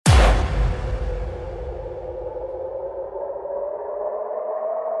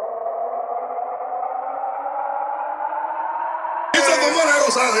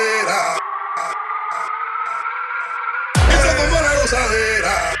gozadera. Esa como la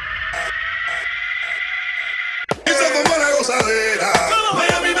gozadera. Esa como la gozadera.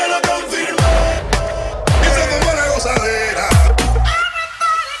 Miami me lo confirmó. Esa como la gozadera.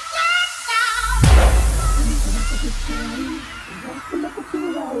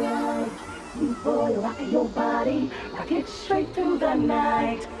 Boy, rock your body, rock it straight through the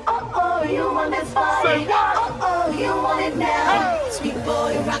night. Oh, you want this body? Oh, you want it now? Sweet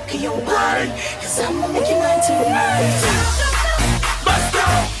boy, rock your body, 'cause I'ma make you mine tonight. Let's go.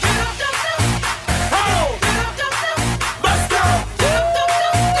 Oh. Let's go.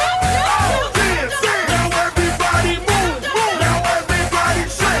 Now everybody move. Now everybody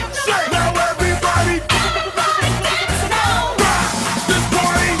shake. Now everybody dance now. Rock this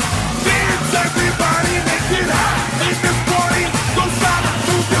party, dance everybody, make it hot. In this party, go stop,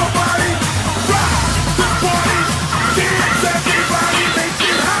 move your body. Rock this party, dance everybody, make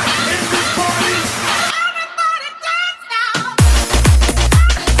it hot. In this party, everybody dance now.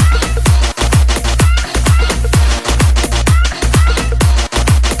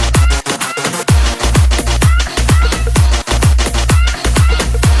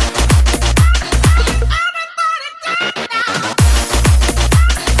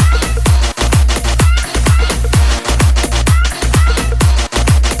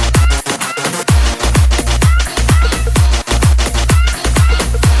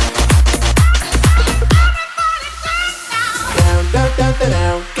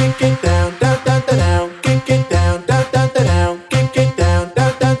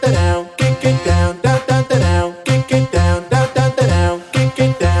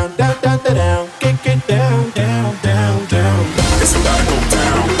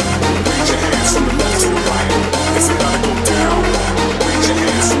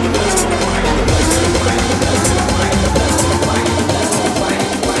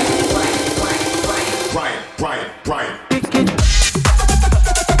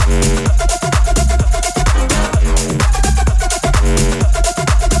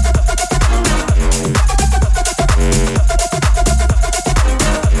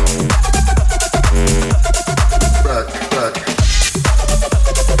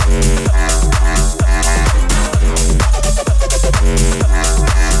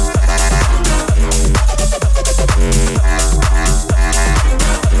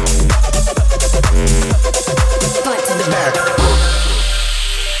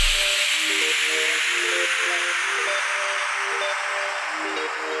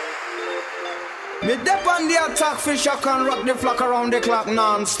 Me dip on the attack, fish I can rock the flock around the clock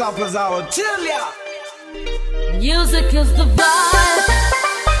non-stop as I would tell ya. Music is the vibe,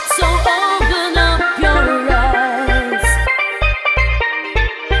 so open up your eyes.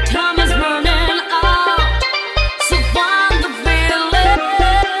 Time is running out, so find the feeling.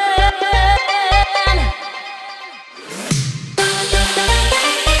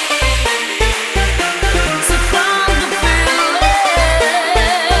 So find the feeling.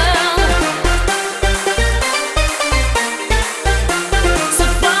 So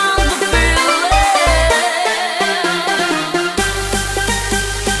find the feeling.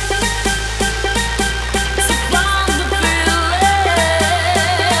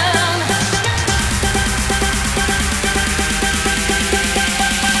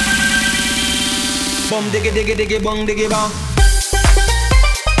 Bum diggy diggy diggy bung diggy bum.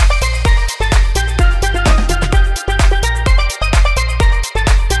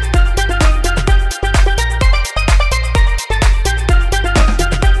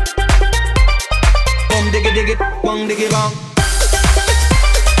 Bum diggy diggy bung diggy bum.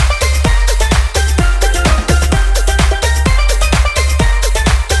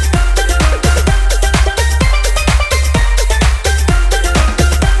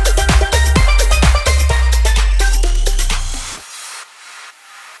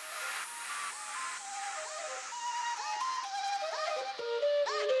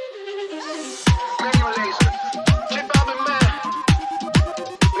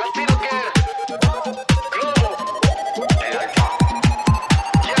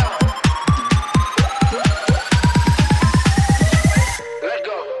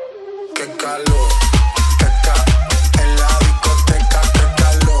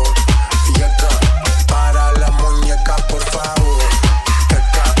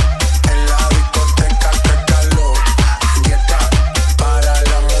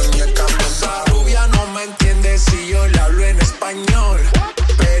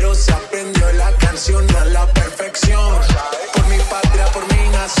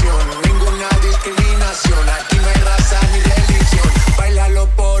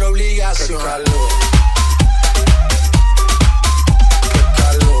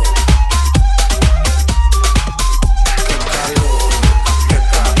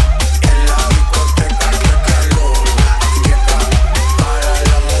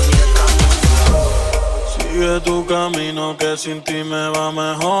 camino que sin ti me va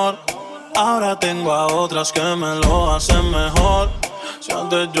mejor. Ahora tengo a otras que me lo hacen mejor. Si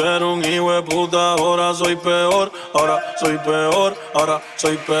antes yo era un hijo de puta, ahora soy peor. Ahora soy peor, ahora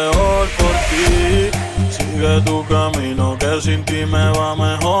soy peor por ti. Sigue tu camino que sin ti me va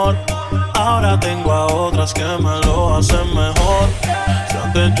mejor. Ahora tengo a otras que me lo hacen mejor. Si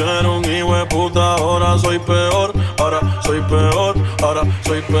antes yo era un hijo de puta, ahora soy peor. Ahora soy peor, ahora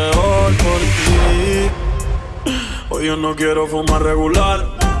soy peor por ti. Hoy yo no quiero fumar regular.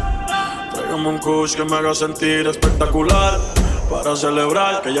 Tráigame un kush que me haga sentir espectacular. Para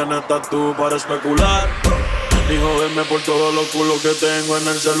celebrar que ya no estás tú para especular. Ni joderme por todos los culos que tengo en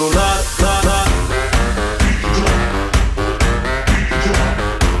el celular.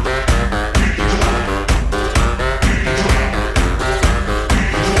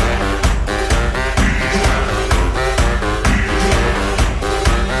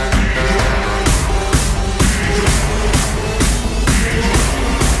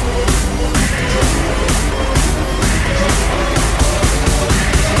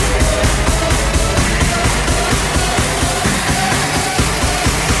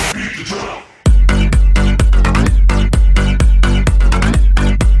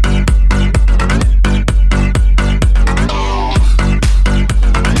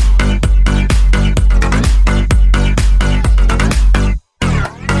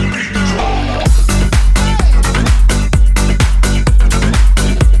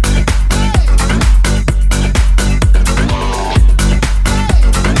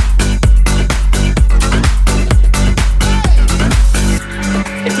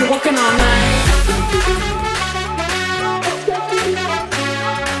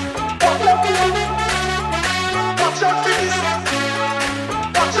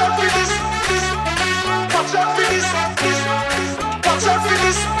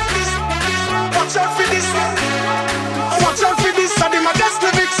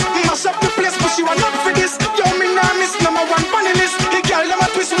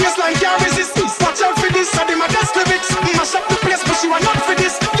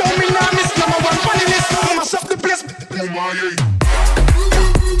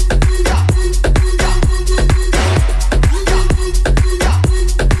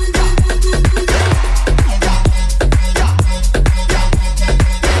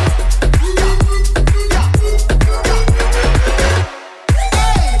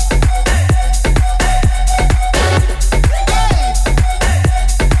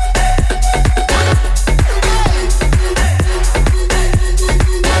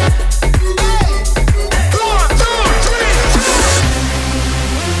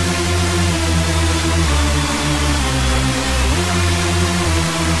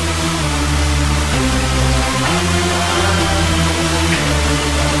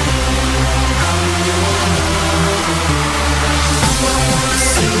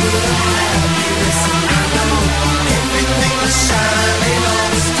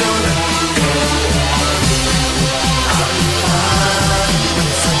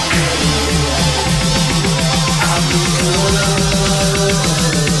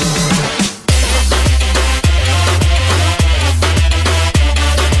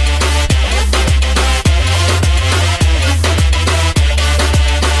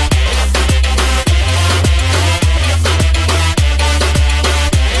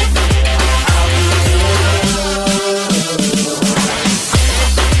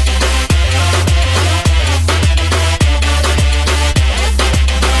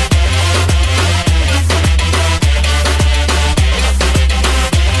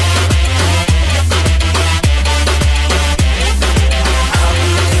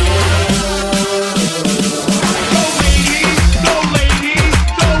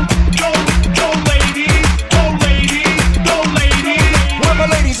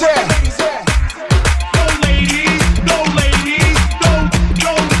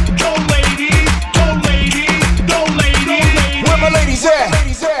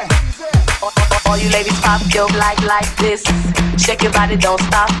 Like this, shake your body, don't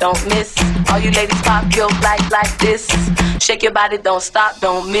stop, don't miss. All you ladies pop your like this. Shake your body, don't stop,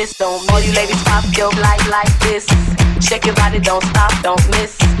 don't miss, don't. All you ladies pop your like this. Shake your body, don't stop, don't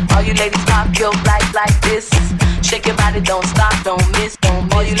miss. All you ladies pop your like this. Shake your body, don't stop, don't miss,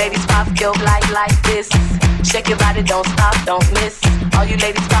 don't. All you ladies pop your like this. Shake your body, don't stop, don't miss. All you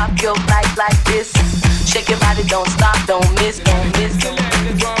ladies pop your like this. Shake your body, don't stop, don't miss, don't miss. Excellent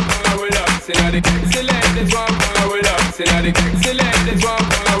is one power up. Excellent is one power up. Excellent is one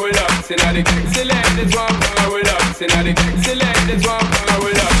power up. Excellent is one power up. Excellent is one. Excellent is one.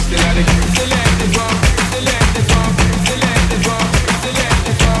 Excellent is one. Excellent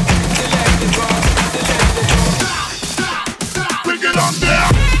is one. Excellent is one.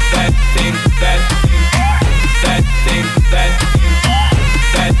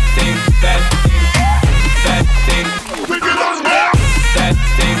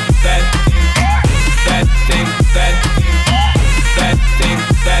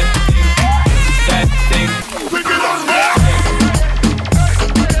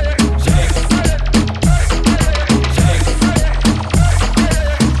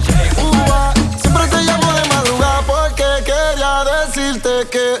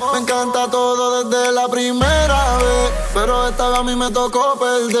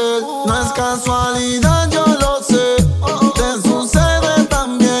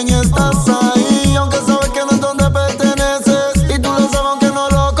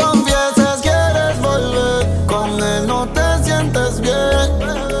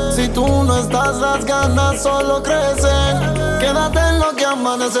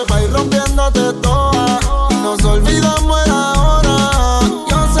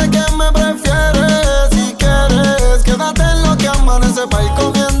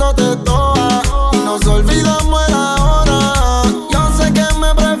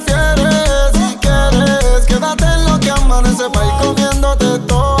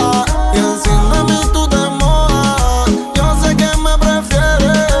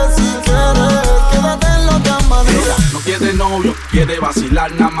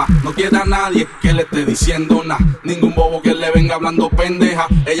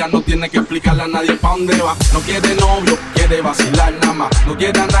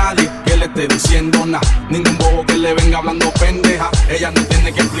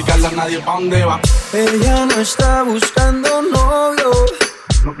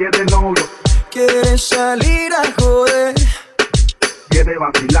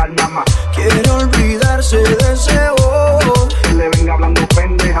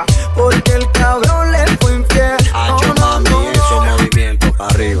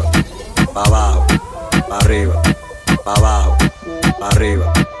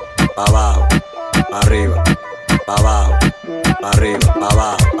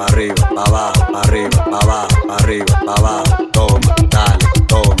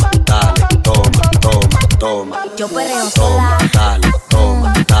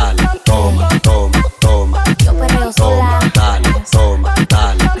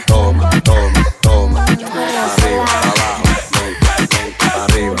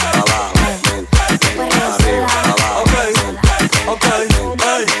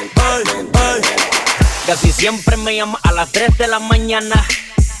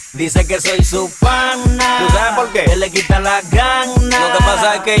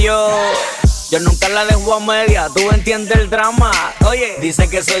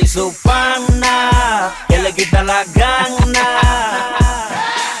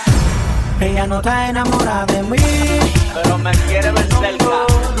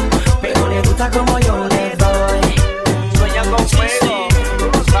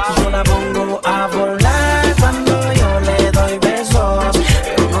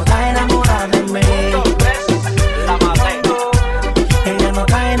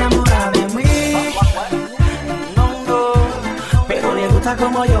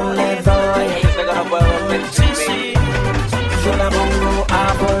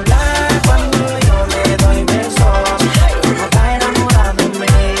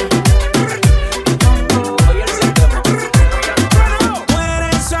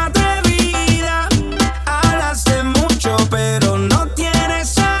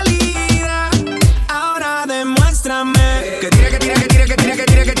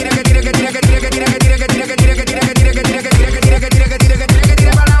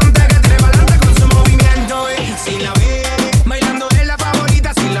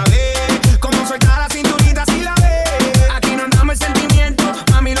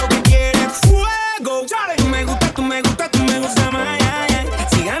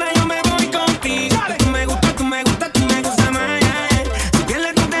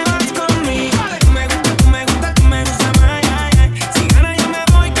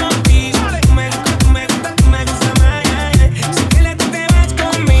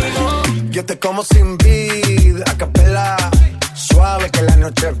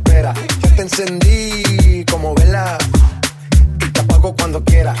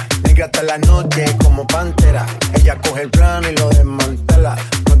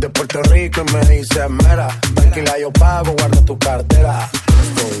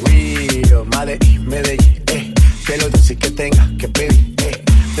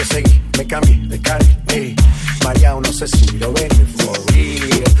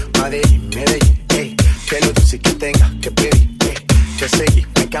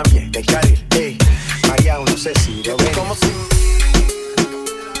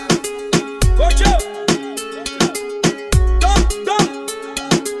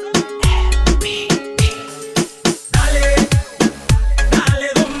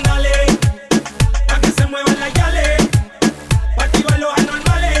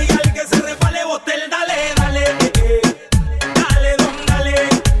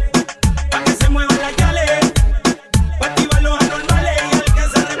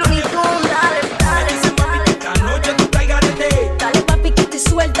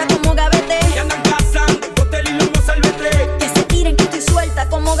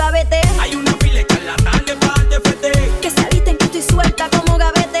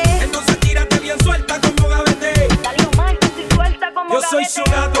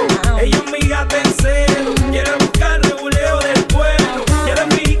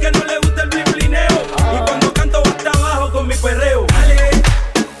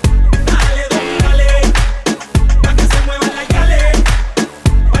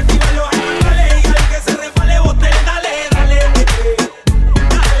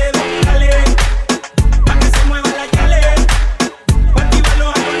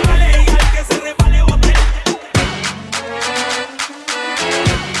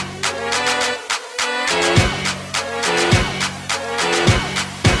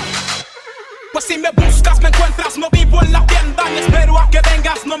 Pues si me buscas, me encuentras, no vivo en la tienda. Y espero a que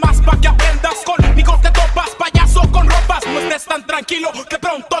vengas, nomás pa' que aprendas. Conmigo te topas, payaso con ropas. No estés tan tranquilo, que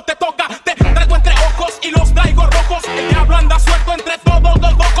pronto te toca. Te traigo entre ojos y los traigo rojos. El diablo anda suelto entre todos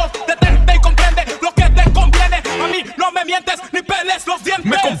los locos. Detente y comprende lo que te conviene. A mí no me mientes, ni peles los dientes.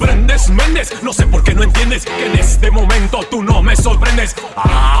 ¿Me comprendes, Méndez? No sé por qué no entiendes que en este momento tú no me sorprendes.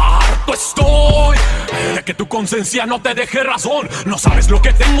 Harto estoy de que tu conciencia no te deje razón. No sabes lo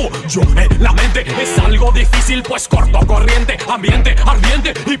que tengo yo en la mente. Es algo difícil, pues corto corriente, ambiente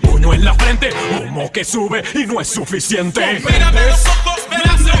ardiente y puño en la frente. Humo que sube y no es suficiente. Mírame a los ojos,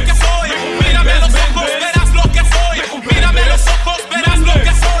 verás lo que soy. Mírame a los ojos, verás lo que soy. Mírame a los ojos, verás lo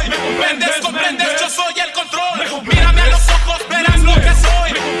que soy. Comprendes, yo soy el control. Mírame a los ojos, verás lo que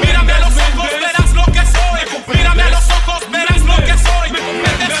soy. Mírame a los ojos, verás lo que soy. Mírame a los ojos, verás lo que soy.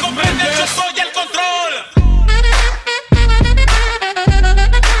 Comprendes, yo soy el control.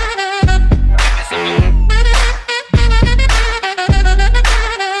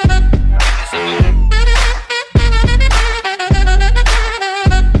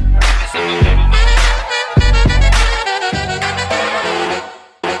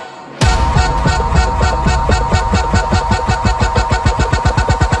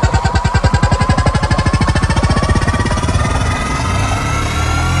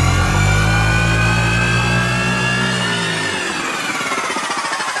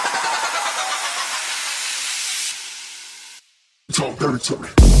 Talk dirty to me.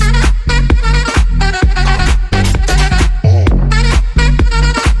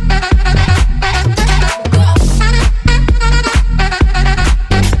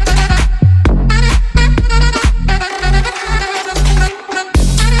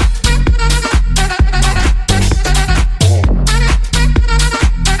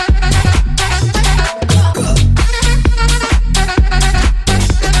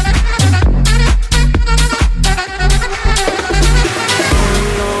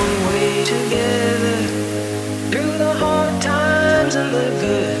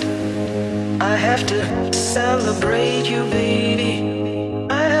 Celebrate you, baby.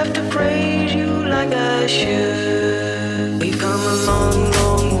 I have to praise you like I should.